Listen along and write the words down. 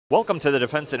Welcome to the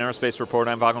Defense and Aerospace Report.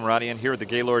 I'm Vago Muradian here at the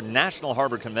Gaylord National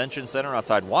Harbor Convention Center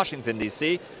outside Washington,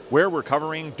 D.C., where we're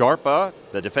covering DARPA,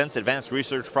 the Defense Advanced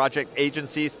Research Project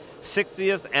Agency's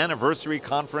 60th anniversary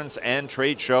conference and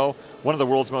trade show, one of the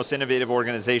world's most innovative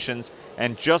organizations,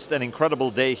 and just an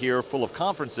incredible day here full of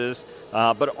conferences,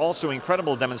 but also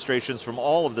incredible demonstrations from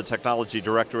all of the technology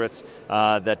directorates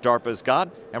that DARPA's got.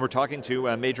 And we're talking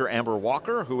to Major Amber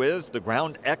Walker, who is the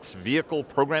Ground X Vehicle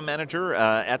Program Manager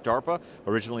at DARPA,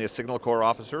 originally a Signal Corps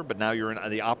officer, but now you're in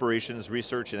the operations,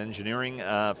 research, and engineering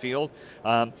field.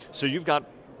 So you've got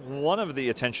one of the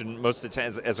attention, most of the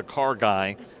time, as a car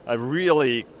guy, a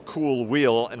really cool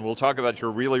wheel, and we'll talk about your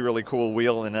really cool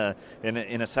wheel in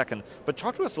a second. But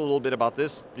talk to us a little bit about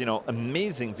this,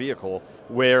 amazing vehicle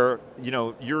where,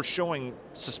 you're showing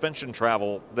suspension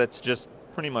travel that's just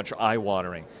pretty much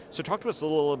eye-watering. So talk to us a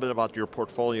little bit about your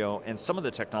portfolio and some of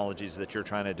the technologies that you're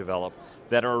trying to develop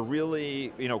that are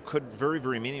really, could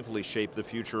very meaningfully shape the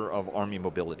future of Army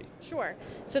mobility. Sure.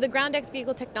 So the Ground X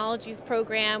Vehicle Technologies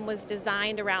program was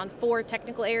designed around 4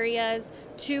 technical areas,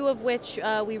 2 of which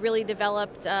we really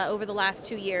developed over the last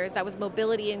 2 years. That was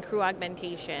mobility and crew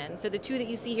augmentation. So the 2 that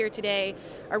you see here today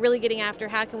are really getting after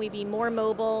how can we be more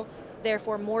mobile,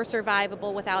 therefore more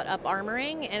survivable without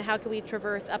up-armoring, and how can we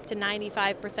traverse up to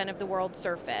 95% of the world's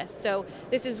surface. So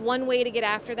this is one way to get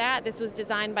after that. This was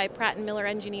designed by Pratt & Miller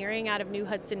Engineering out of New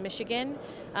Hudson, Michigan.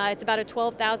 It's about a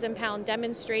 12,000-pound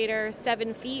demonstrator,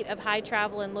 7 feet of high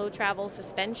travel and low travel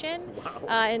suspension. Wow.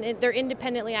 And they're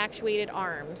independently actuated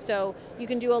arms. So you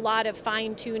can do a lot of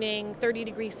fine-tuning,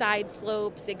 30-degree side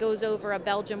slopes. It goes over a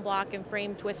Belgian block and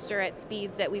frame twister at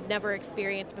speeds that we've never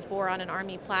experienced before on an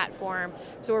Army platform.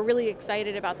 So we're really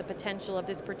excited about the potential of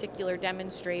this particular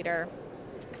demonstrator.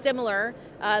 Similar,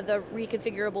 the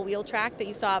reconfigurable wheel track that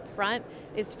you saw up front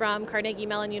is from Carnegie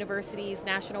Mellon University's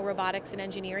National Robotics and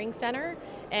Engineering Center.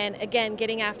 And again,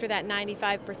 getting after that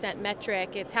 95%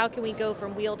 metric, it's how can we go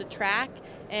from wheel to track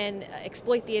and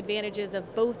exploit the advantages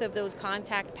of both of those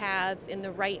contact paths in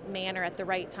the right manner at the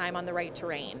right time on the right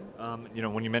terrain.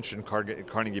 When you mentioned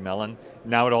Carnegie Mellon,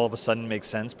 now it all of a sudden makes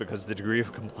sense because the degree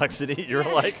of complexity, you're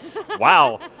like,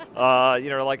 wow.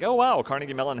 Like, oh wow,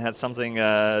 Carnegie Mellon has something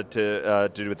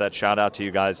to do with that. Shout out to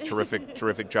you guys,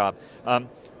 terrific job.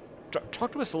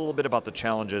 Talk to us a little bit about the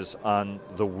challenges on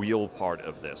the wheel part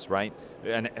of this, right?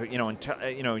 And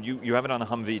you have it on a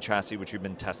Humvee chassis, which you've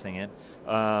been testing it.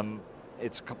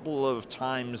 It's a couple of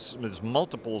times, there's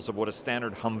multiples of what a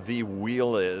standard Humvee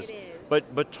wheel is. It is.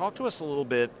 But talk to us a little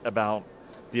bit about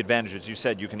the advantages. You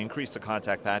said you can increase the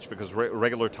contact patch because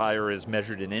regular tire is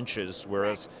measured in inches,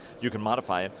 whereas you can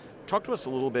modify it. Talk to us a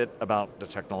little bit about the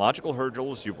technological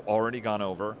hurdles you've already gone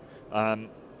over.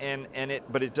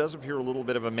 But it does appear a little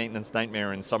bit of a maintenance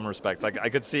nightmare in some respects. I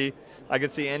could see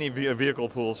any vehicle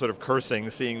pool sort of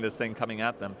cursing, seeing this thing coming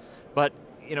at them. But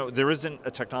there isn't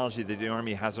a technology that the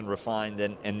Army hasn't refined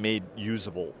and made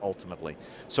usable ultimately.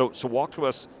 So walk to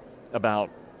us about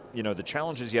the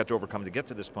challenges you have to overcome to get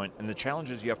to this point, and the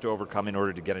challenges you have to overcome in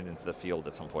order to get it into the field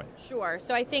at some point. Sure.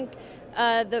 So I think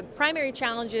the primary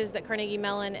challenges that Carnegie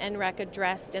Mellon NREC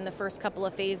addressed in the first couple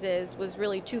of phases was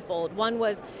really twofold. One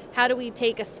was how do we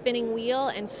take a spinning wheel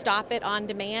and stop it on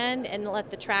demand and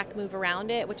let the track move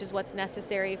around it, which is what's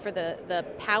necessary for the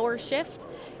power shift.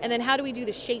 And then how do we do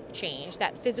the shape change,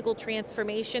 that physical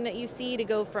transformation that you see to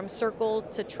go from circle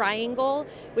to triangle,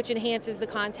 which enhances the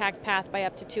contact path by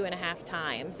up to 2.5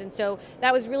 times. And so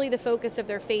that was really the focus of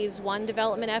their phase 1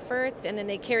 development efforts, and then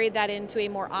they carried that into a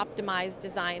more optimized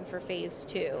design for phase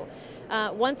 2.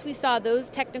 Once we saw those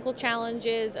technical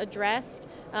challenges addressed,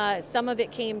 some of it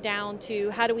came down to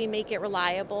how do we make it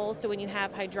reliable. So when you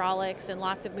have hydraulics and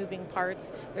lots of moving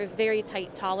parts, there's very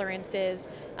tight tolerances.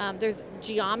 There's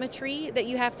geometry that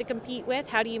you have to compete with.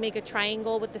 How do you make a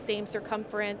triangle with the same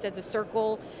circumference as a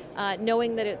circle,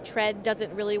 knowing that a tread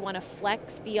doesn't really want to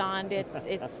flex beyond its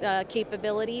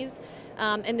capabilities.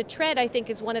 And the tread, I think,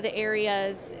 is one of the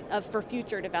areas for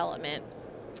future development.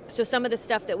 So some of the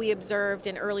stuff that we observed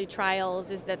in early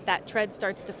trials is that tread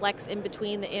starts to flex in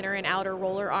between the inner and outer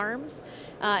roller arms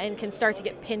and can start to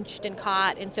get pinched and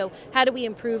caught. And so how do we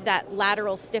improve that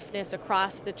lateral stiffness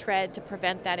across the tread to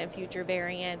prevent that in future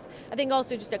variants? I think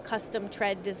also just a custom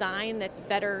tread design that's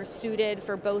better suited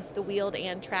for both the wheeled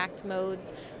and tracked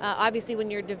modes. Obviously,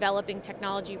 when you're developing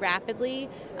technology rapidly,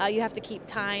 you have to keep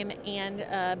time and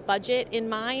budget in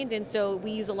mind. And so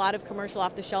we use a lot of commercial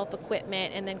off-the-shelf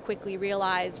equipment and then quickly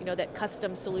realize realize, that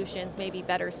custom solutions may be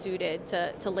better suited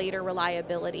to later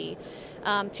reliability.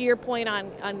 To your point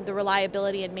on the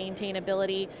reliability and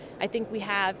maintainability, I think we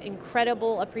have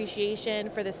incredible appreciation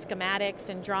for the schematics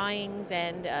and drawings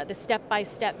and the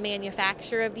step-by-step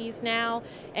manufacture of these now,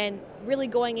 and really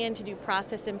going in to do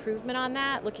process improvement on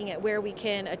that, looking at where we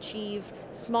can achieve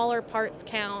smaller parts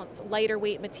counts, lighter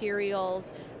weight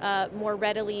materials, more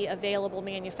readily available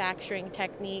manufacturing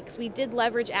techniques. We did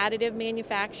leverage additive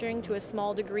manufacturing to a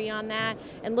small degree on that,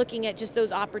 and looking at just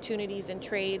those opportunities and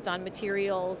trades on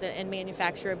materials and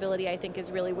manufacturability, I think,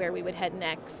 is really where we would head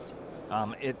next.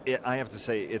 I have to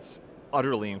say, it's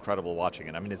utterly incredible watching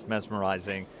it. I mean, it's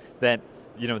mesmerizing that,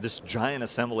 this giant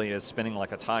assembly is spinning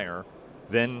like a tire,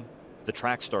 then the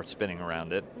track starts spinning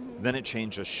around it, then it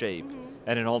changes shape,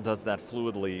 and it all does that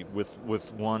fluidly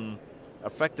with one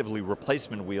effectively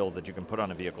replacement wheel that you can put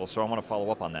on a vehicle. So I want to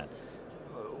follow up on that.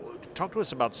 Talk to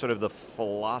us about sort of the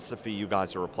philosophy you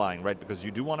guys are applying, right? Because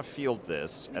you do want to field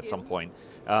this at some point.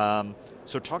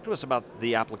 So talk to us about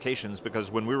the applications,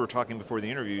 because when we were talking before the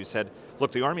interview, you said,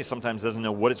 look, the Army sometimes doesn't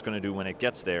know what it's going to do when it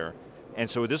gets there. And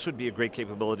so this would be a great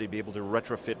capability to be able to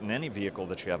retrofit in any vehicle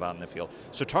that you have out in the field.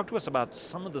 So talk to us about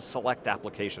some of the select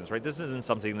applications, right? This isn't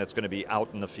something that's going to be out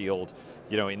in the field,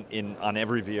 on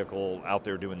every vehicle out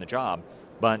there doing the job.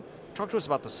 But talk to us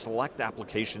about the select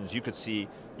applications you could see,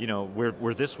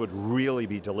 where this would really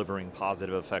be delivering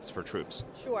positive effects for troops.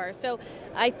 Sure. So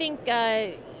I think,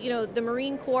 the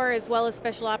Marine Corps as well as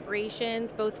Special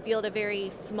Operations both field a very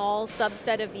small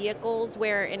subset of vehicles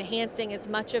where enhancing as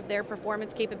much of their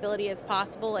performance capability as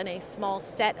possible in a small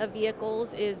set of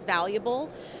vehicles is valuable.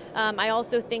 I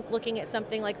also think looking at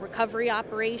something like recovery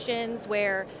operations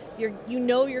where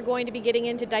you're going to be getting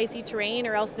into dicey terrain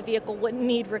or else the vehicle wouldn't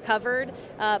need recovered,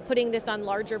 putting this on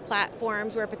larger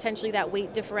platforms where potentially that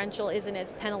weight differential isn't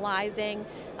as penalizing.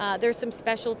 There's some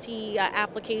specialty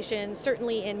applications,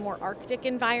 certainly in more Arctic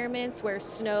environments where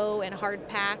snow and hard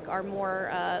pack are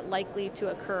more likely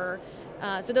to occur.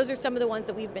 So those are some of the ones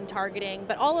that we've been targeting.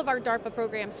 But all of our DARPA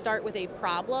programs start with a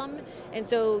problem. And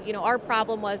so, our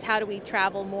problem was how do we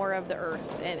travel more of the Earth?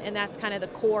 And that's kind of the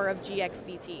core of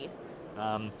GXVT.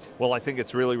 Well, I think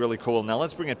it's really, really cool. Now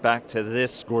let's bring it back to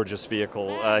this gorgeous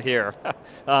vehicle here.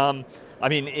 I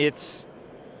mean, it's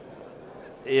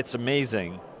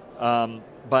amazing.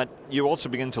 But you also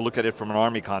begin to look at it from an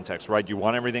Army context, right? You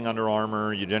want everything under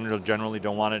armor. You generally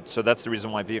don't want it. So that's the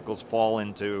reason why vehicles fall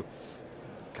into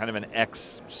kind of an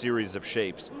X series of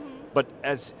shapes. But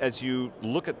as you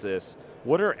look at this,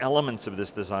 what are elements of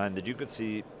this design that you could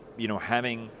see,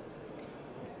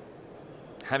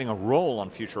 having a role on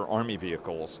future Army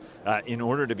vehicles in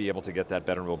order to be able to get that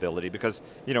better mobility? Because,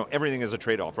 everything is a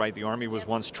trade-off, right? The Army was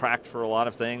once tracked for a lot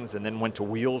of things and then went to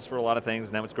wheels for a lot of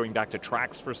things. Now it's going back to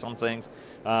tracks for some things.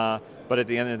 But at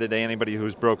the end of the day, anybody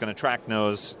who's broken a track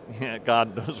knows,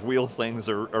 God, those wheel things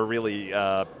are really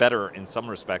better in some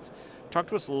respects. Talk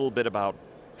to us a little bit about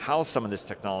how some of this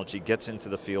technology gets into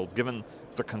the field, given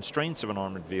the constraints of an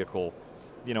armored vehicle.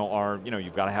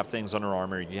 You've got to have things under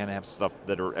armor, you can't have stuff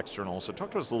that are external. So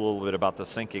talk to us a little bit about the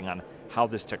thinking on how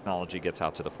this technology gets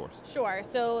out to the force. Sure.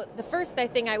 So the first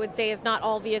thing I would say is not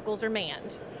all vehicles are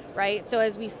manned, right? So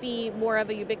as we see more of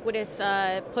a ubiquitous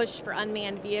push for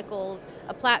unmanned vehicles,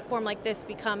 a platform like this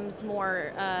becomes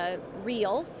more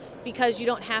real, because you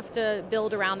don't have to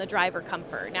build around the driver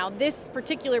comfort. Now, this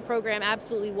particular program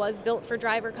absolutely was built for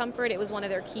driver comfort. It was one of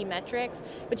their key metrics,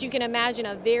 but you can imagine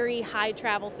a very high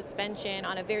travel suspension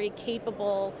on a very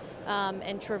capable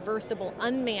and traversable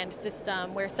unmanned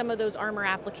system where some of those armor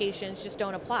applications just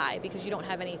don't apply because you don't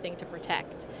have anything to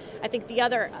protect. I think the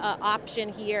other option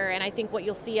here, and I think what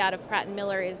you'll see out of Pratt &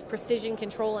 Miller, is precision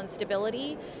control and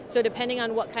stability. So depending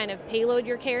on what kind of payload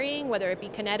you're carrying, whether it be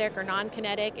kinetic or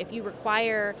non-kinetic, if you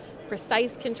require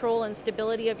precise control and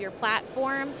stability of your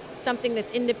platform, something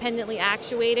that's independently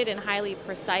actuated and highly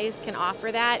precise can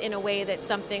offer that in a way that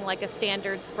something like a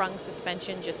standard sprung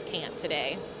suspension just can't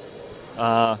today.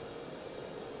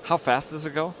 How fast does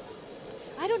it go?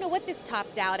 I don't know what this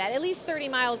topped out at least 30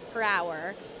 miles per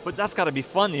hour. But that's got to be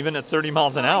fun, even at 30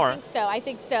 miles an hour. I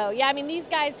think so. Yeah, I mean, these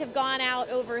guys have gone out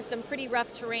over some pretty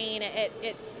rough terrain at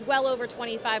well over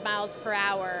 25 miles per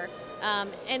hour,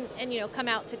 and come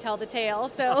out to tell the tale.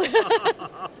 So.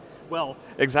 Well,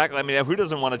 exactly. I mean, who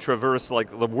doesn't want to traverse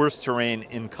like the worst terrain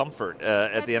in comfort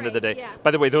at the end of the day? Yeah.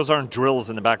 By the way, those aren't drills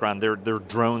in the background. They're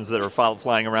drones that are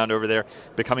flying around over there,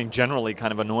 becoming generally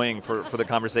kind of annoying for the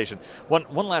conversation.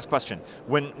 One last question.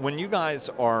 When you guys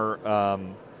are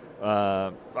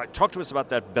talk to us about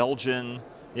that Belgian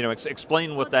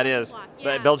Explain what that is. Block,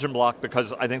 yeah. Belgian block,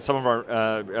 because I think some of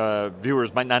our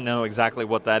viewers might not know exactly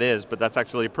what that is, but that's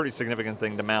actually a pretty significant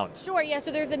thing to mount. Sure, yeah,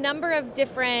 so there's a number of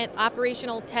different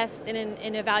operational tests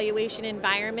and evaluation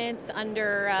environments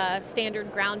under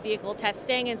standard ground vehicle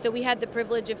testing, and so we had the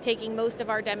privilege of taking most of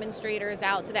our demonstrators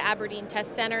out to the Aberdeen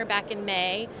Test Center back in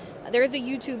May. There is a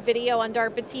YouTube video on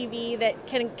DARPA TV that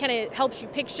kind of helps you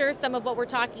picture some of what we're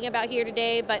talking about here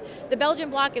today, but the Belgian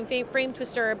block and frame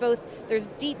twister are both, there's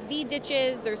deep V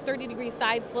ditches, there's 30-degree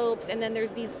side slopes, and then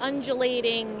there's these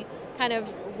undulating kind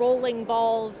of rolling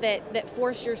balls that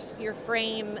force your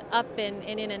frame up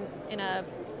in a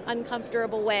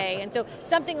uncomfortable way. And so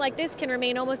something like this can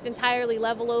remain almost entirely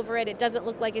level over it. It doesn't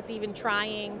look like it's even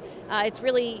trying. It's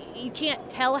really, you can't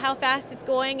tell how fast it's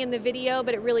going in the video,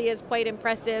 but it really is quite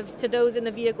impressive to those in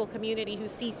the vehicle community who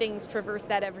see things traverse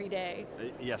that every day.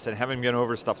 Yes, and having been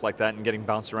over stuff like that and getting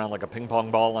bounced around like a ping pong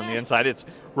ball on the inside, it's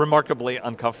remarkably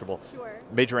uncomfortable. Sure.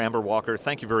 Major Amber Walker,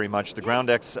 thank you very much. The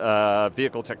GroundX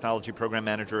Vehicle Technology Program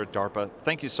Manager at DARPA.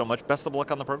 Thank you so much. Best of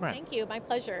luck on the program. Thank you. My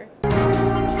pleasure.